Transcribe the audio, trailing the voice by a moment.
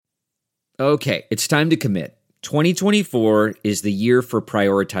Okay, it's time to commit. 2024 is the year for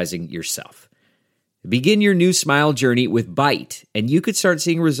prioritizing yourself. Begin your new smile journey with Byte, and you could start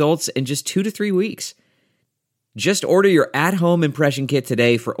seeing results in just 2 to 3 weeks. Just order your at-home impression kit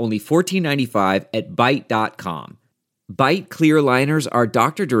today for only $14.95 at Byte.com. Byte clear liners are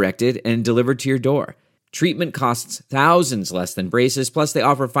doctor-directed and delivered to your door. Treatment costs thousands less than braces, plus they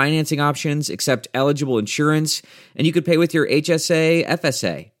offer financing options, accept eligible insurance, and you could pay with your HSA,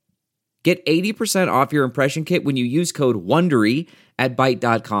 FSA. Get 80% off your impression kit when you use code WONDERY at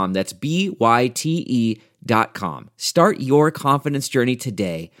Byte.com. That's BYTE.com. Start your confidence journey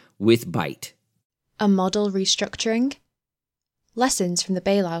today with Byte. A model restructuring? Lessons from the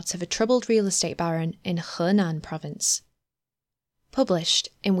bailout of a troubled real estate baron in Henan province. Published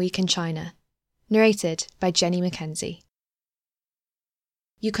in Week in China. Narrated by Jenny Mackenzie.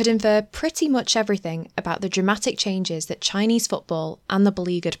 You could infer pretty much everything about the dramatic changes that Chinese football and the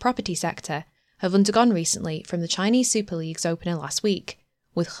beleaguered property sector have undergone recently from the Chinese Super League's opener last week,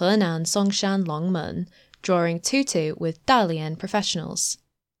 with Henan Songshan Longmen drawing 2-2 with Dalian Professionals.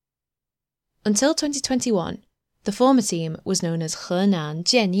 Until 2021, the former team was known as Henan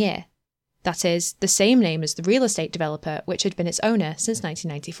Jianye, that is, the same name as the real estate developer which had been its owner since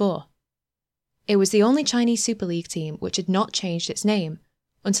 1994. It was the only Chinese Super League team which had not changed its name,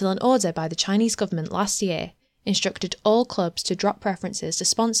 until an order by the Chinese government last year instructed all clubs to drop preferences to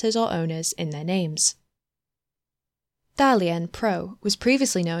sponsors or owners in their names. Dalian Pro was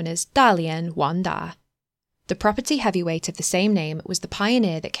previously known as Dalian Wanda. The property heavyweight of the same name was the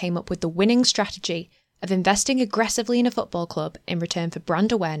pioneer that came up with the winning strategy of investing aggressively in a football club in return for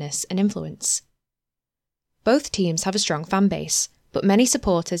brand awareness and influence. Both teams have a strong fan base, but many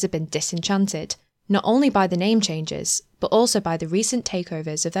supporters have been disenchanted, not only by the name changes, but also by the recent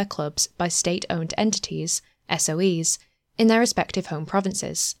takeovers of their clubs by state-owned entities, SOEs, in their respective home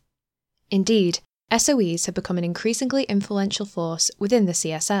provinces. Indeed, SOEs have become an increasingly influential force within the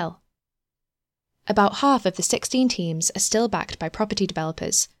CSL. About half of the 16 teams are still backed by property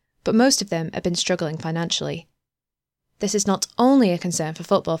developers, but most of them have been struggling financially. This is not only a concern for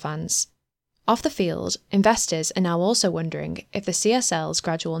football fans. Off the field, investors are now also wondering if the CSL's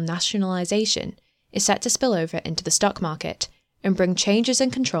gradual nationalisation is set to spill over into the stock market and bring changes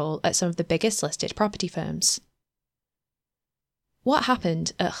in control at some of the biggest listed property firms. What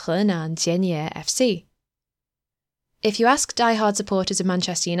happened at Henan Jianye FC? If you ask die-hard supporters of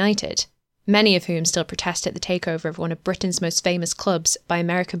Manchester United, many of whom still protest at the takeover of one of Britain's most famous clubs by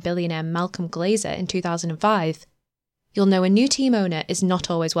American billionaire Malcolm Glazer in 2005, you'll know a new team owner is not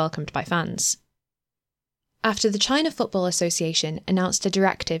always welcomed by fans. After the China Football Association announced a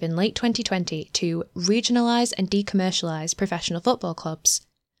directive in late 2020 to regionalise and decommercialise professional football clubs,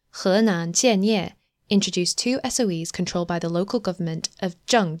 Henan Jianye introduced 2 SOEs controlled by the local government of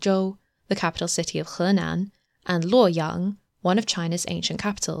Zhengzhou, the capital city of Henan, and Luoyang, one of China's ancient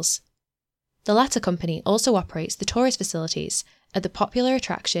capitals. The latter company also operates the tourist facilities at the popular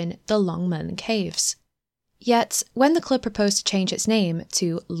attraction the Longmen Caves. Yet, when the club proposed to change its name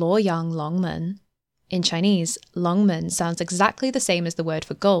to Luoyang Longmen, in Chinese, Longmen sounds exactly the same as the word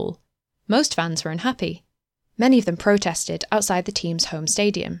for goal, most fans were unhappy. Many of them protested outside the team's home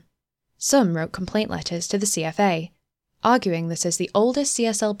stadium. Some wrote complaint letters to the CFA, arguing that as the oldest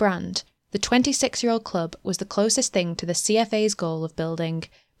CSL brand, the 26-year-old club was the closest thing to the CFA's goal of building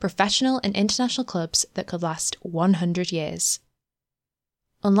professional and international clubs that could last 100 years.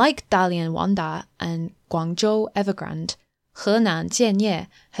 Unlike Dalian Wanda and Guangzhou Evergrande, Henan Jianye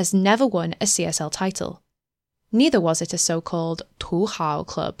has never won a CSL title. Neither was it a so-called Tu Hao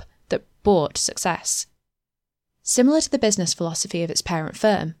club that bought success. Similar to the business philosophy of its parent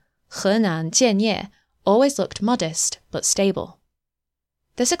firm, Henan Jianye always looked modest but stable.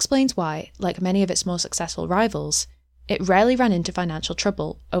 This explains why, like many of its more successful rivals, it rarely ran into financial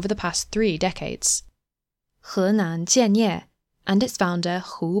trouble over the past 3 decades. Henan Jianye and its founder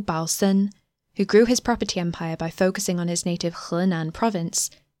Hu Baosen, who grew his property empire by focusing on his native Henan province,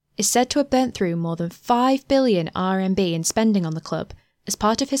 is said to have burnt through more than 5 billion RMB in spending on the club as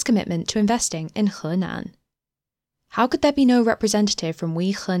part of his commitment to investing in Henan. How could there be no representative from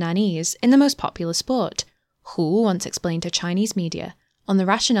we Henanese in the most popular sport? Hu once explained to Chinese media on the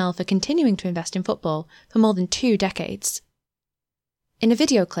rationale for continuing to invest in football for more than 2 decades. In a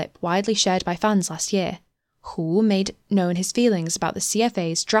video clip widely shared by fans last year, Hu made known his feelings about the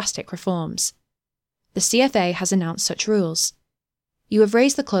CFA's drastic reforms. The CFA has announced such rules. You have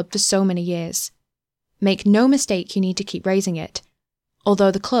raised the club for so many years. Make no mistake, you need to keep raising it,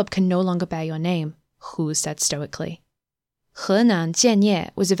 although the club can no longer bear your name, Hu said stoically. Henan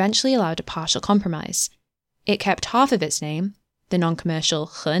Jianye was eventually allowed a partial compromise. It kept half of its name, the non-commercial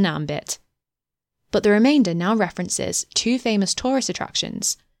Henan bit, but the remainder now references two famous tourist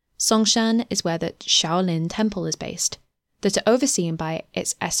attractions. Songshan is where the Shaolin Temple is based, that are overseen by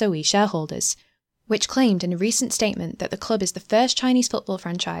its SOE shareholders, which claimed in a recent statement that the club is the first Chinese football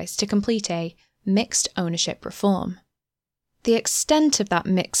franchise to complete a mixed ownership reform. The extent of that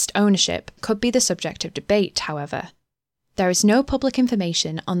mixed ownership could be the subject of debate, however. There is no public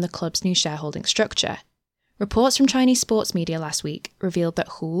information on the club's new shareholding structure. Reports from Chinese sports media last week revealed that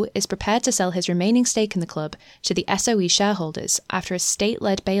Hu is prepared to sell his remaining stake in the club to the SOE shareholders after a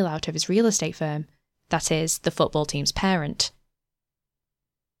state-led bailout of his real estate firm, that is, the football team's parent.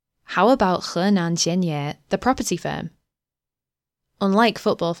 How about Henan Jianye, the property firm? Unlike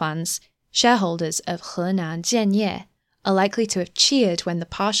football fans, shareholders of Henan Jianye are likely to have cheered when the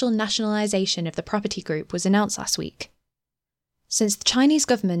partial nationalisation of the property group was announced last week. Since the Chinese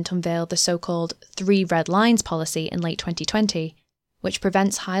government unveiled the so-called 3 red lines policy in late 2020, which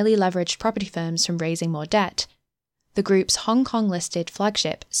prevents highly leveraged property firms from raising more debt, the group's Hong Kong-listed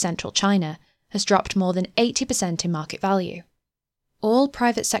flagship, Central China, has dropped more than 80% in market value. All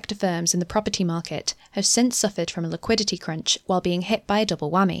private sector firms in the property market have since suffered from a liquidity crunch while being hit by a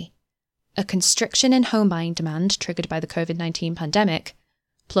double whammy: a constriction in home buying demand triggered by the COVID-19 pandemic,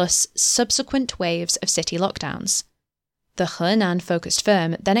 plus subsequent waves of city lockdowns. The Henan-focused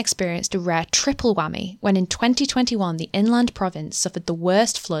firm then experienced a rare triple whammy when in 2021 the inland province suffered the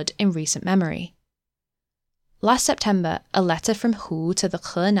worst flood in recent memory. Last September, a letter from Hu to the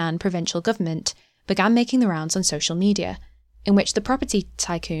Henan provincial government began making the rounds on social media, in which the property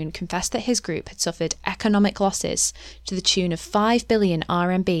tycoon confessed that his group had suffered economic losses to the tune of 5 billion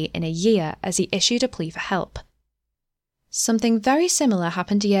RMB in a year as he issued a plea for help. Something very similar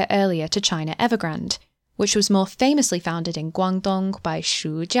happened a year earlier to China Evergrande, which was more famously founded in Guangdong by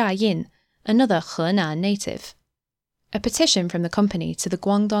Xu Jiayin, another Henan native. A petition from the company to the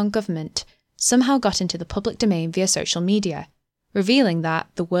Guangdong government somehow got into the public domain via social media, revealing that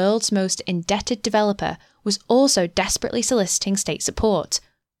the world's most indebted developer was also desperately soliciting state support,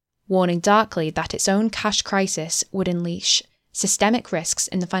 warning darkly that its own cash crisis would unleash systemic risks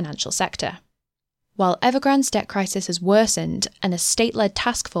in the financial sector. While Evergrande's debt crisis has worsened and a state-led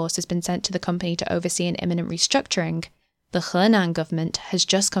task force has been sent to the company to oversee an imminent restructuring, the Henan government has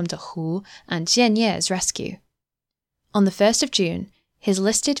just come to Hu and Jianye's rescue. On the 1st of June, his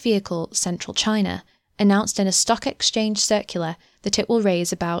listed vehicle, Central China, announced in a stock exchange circular that it will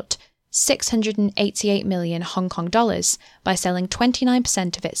raise about 688 million Hong Kong dollars by selling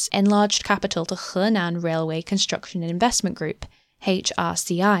 29% of its enlarged capital to Henan Railway Construction and Investment Group,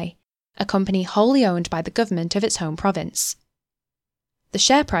 HRCI, a company wholly owned by the government of its home province. The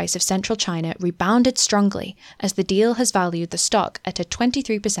share price of Central China rebounded strongly as the deal has valued the stock at a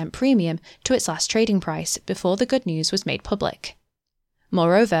 23% premium to its last trading price before the good news was made public.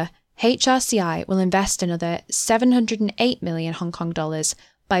 Moreover, HRCI will invest another 708 million Hong Kong dollars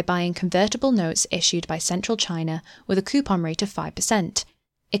by buying convertible notes issued by Central China with a coupon rate of 5%,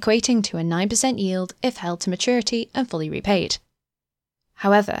 equating to a 9% yield if held to maturity and fully repaid.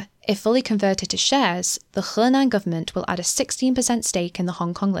 However, if fully converted to shares, the Henan government will add a 16% stake in the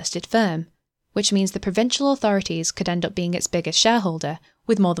Hong Kong-listed firm, which means the provincial authorities could end up being its biggest shareholder,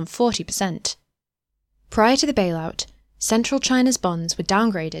 with more than 40%. Prior to the bailout, Central China's bonds were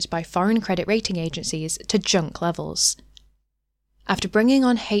downgraded by foreign credit rating agencies to junk levels. After bringing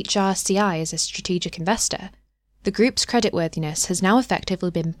on HRCI as a strategic investor, the group's creditworthiness has now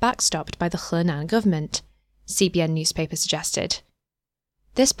effectively been backstopped by the Henan government, CBN newspaper suggested.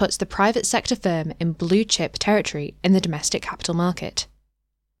 This puts the private sector firm in blue-chip territory in the domestic capital market.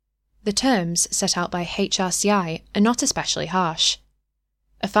 The terms set out by HRCI are not especially harsh.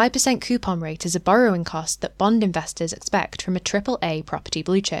 A 5% coupon rate is a borrowing cost that bond investors expect from a AAA property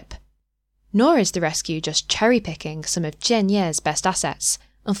blue-chip. Nor is the rescue just cherry-picking some of Jianye's best assets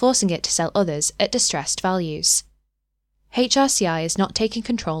and forcing it to sell others at distressed values. HRCI is not taking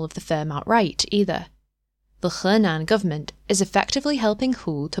control of the firm outright either. The Henan government is effectively helping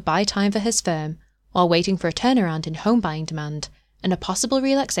Hu to buy time for his firm while waiting for a turnaround in home buying demand and a possible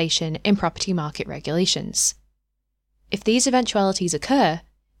relaxation in property market regulations. If these eventualities occur,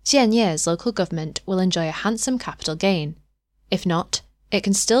 Jianye's local government will enjoy a handsome capital gain. If not, it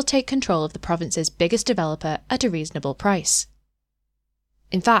can still take control of the province's biggest developer at a reasonable price.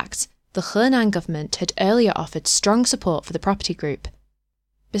 In fact, the Henan government had earlier offered strong support for the property group.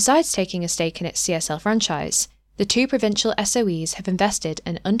 Besides taking a stake in its CSL franchise, the two provincial SOEs have invested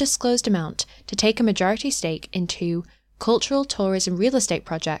an undisclosed amount to take a majority stake in 2 cultural tourism real estate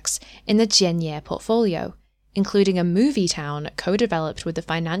projects in the Jianye portfolio, including a movie town co-developed with the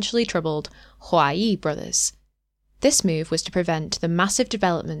financially troubled Huayi brothers. This move was to prevent the massive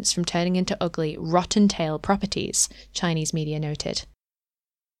developments from turning into ugly, rotten-tail properties, Chinese media noted.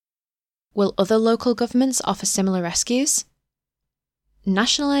 Will other local governments offer similar rescues?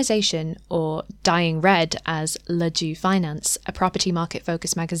 Nationalisation, or dying red as Leju Finance, a property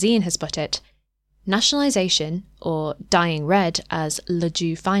market-focused magazine, has put it, nationalisation, or dying red as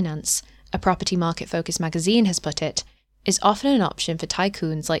Leju Finance, a property market-focused magazine, has put it, is often an option for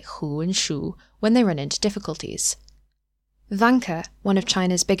tycoons like Hu and Shu when they run into difficulties. Vanke, one of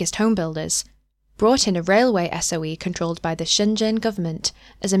China's biggest home builders, brought in a railway SOE controlled by the Shenzhen government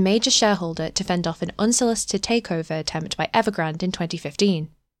as a major shareholder to fend off an unsolicited takeover attempt by Evergrande in 2015.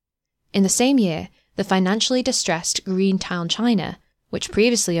 In the same year, the financially distressed Greentown China, which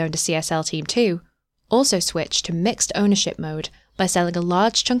previously owned a CSL team too, also switched to mixed ownership mode by selling a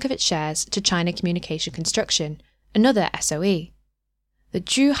large chunk of its shares to China Communication Construction, another SOE. The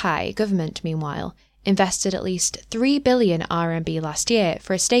Zhuhai government, meanwhile, invested at least 3 billion RMB last year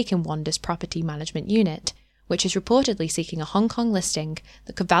for a stake in Wanda's property management unit, which is reportedly seeking a Hong Kong listing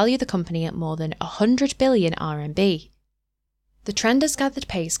that could value the company at more than 100 billion RMB. The trend has gathered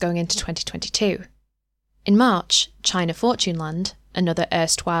pace going into 2022. In March, China Fortuneland, another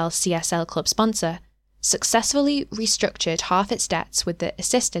erstwhile CSL club sponsor, successfully restructured half its debts with the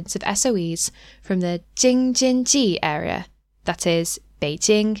assistance of SOEs from the Jing-Jin-Ji area, that is,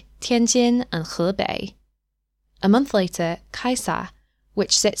 Beijing, Tianjin and Hebei. A month later, Kaisa,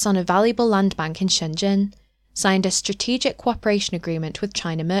 which sits on a valuable land bank in Shenzhen, signed a strategic cooperation agreement with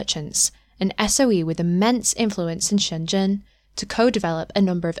China Merchants, an SOE with immense influence in Shenzhen, to co-develop a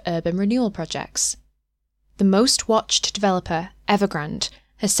number of urban renewal projects. The most watched developer, Evergrande,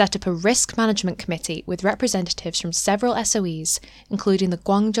 has set up a risk management committee with representatives from several SOEs, including the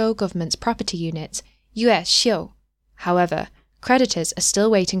Guangzhou government's property unit, Yuexiu. However, creditors are still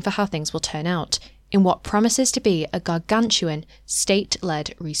waiting for how things will turn out, in what promises to be a gargantuan,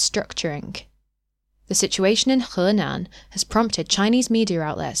 state-led restructuring. The situation in Henan has prompted Chinese media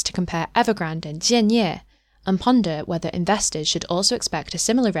outlets to compare Evergrande and Jianye, and ponder whether investors should also expect a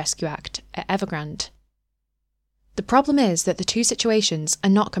similar rescue act at Evergrande. The problem is that the two situations are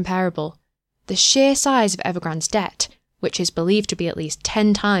not comparable. The sheer size of Evergrande's debt, which is believed to be at least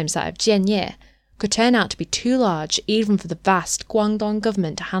 10 times that of Jianye, could turn out to be too large even for the vast Guangdong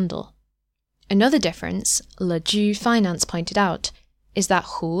government to handle. Another difference, Leju Finance pointed out, is that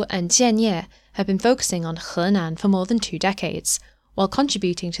Hu and Jianye have been focusing on Henan for more than 2 decades, while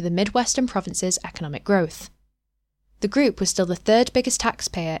contributing to the Midwestern province's economic growth. The group was still the 3rd biggest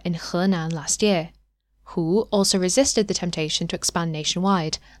taxpayer in Henan last year. Hu also resisted the temptation to expand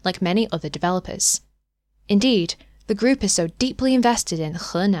nationwide, like many other developers. Indeed, the group is so deeply invested in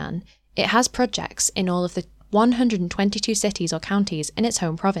Henan, it has projects in all of the 122 cities or counties in its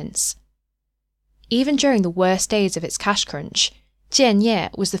home province. Even during the worst days of its cash crunch,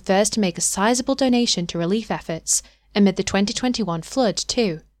 Jianye was the first to make a sizable donation to relief efforts amid the 2021 flood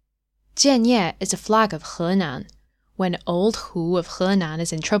too. Jianye is a flag of Henan. When old Hu of Henan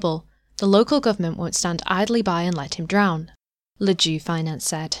is in trouble, the local government won't stand idly by and let him drown, Leju Finance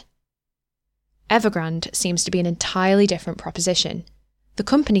said. Evergrande seems to be an entirely different proposition. The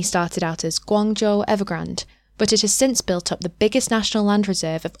company started out as Guangzhou Evergrande, but it has since built up the biggest national land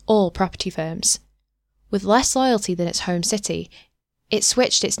reserve of all property firms. With less loyalty than its home city, it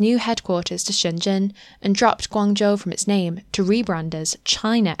switched its new headquarters to Shenzhen and dropped Guangzhou from its name to rebrand as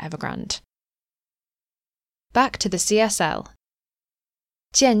China Evergrande. Back to the CSL.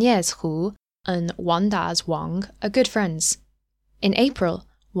 Jianye's Hu and Wanda's Wang are good friends. In April,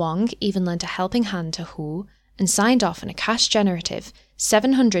 Wang even lent a helping hand to Hu and signed off on a cash-generative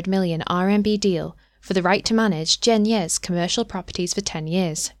 700 million RMB deal for the right to manage Jianye's commercial properties for 10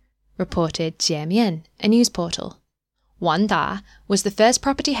 years, reported Jiemian, a news portal. Wanda was the first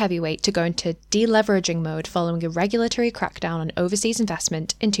property heavyweight to go into deleveraging mode following a regulatory crackdown on overseas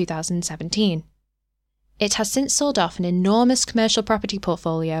investment in 2017. It has since sold off an enormous commercial property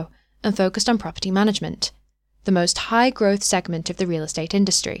portfolio and focused on property management, the most high-growth segment of the real estate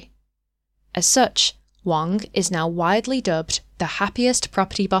industry. As such, Wang is now widely dubbed the happiest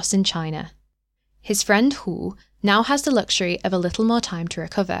property boss in China. His friend Hu now has the luxury of a little more time to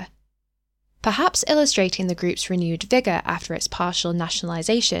recover. Perhaps illustrating the group's renewed vigour after its partial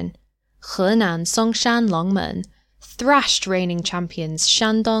nationalisation, Henan Songshan Longmen thrashed reigning champions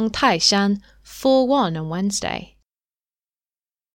Shandong Taishan 4-1 on Wednesday.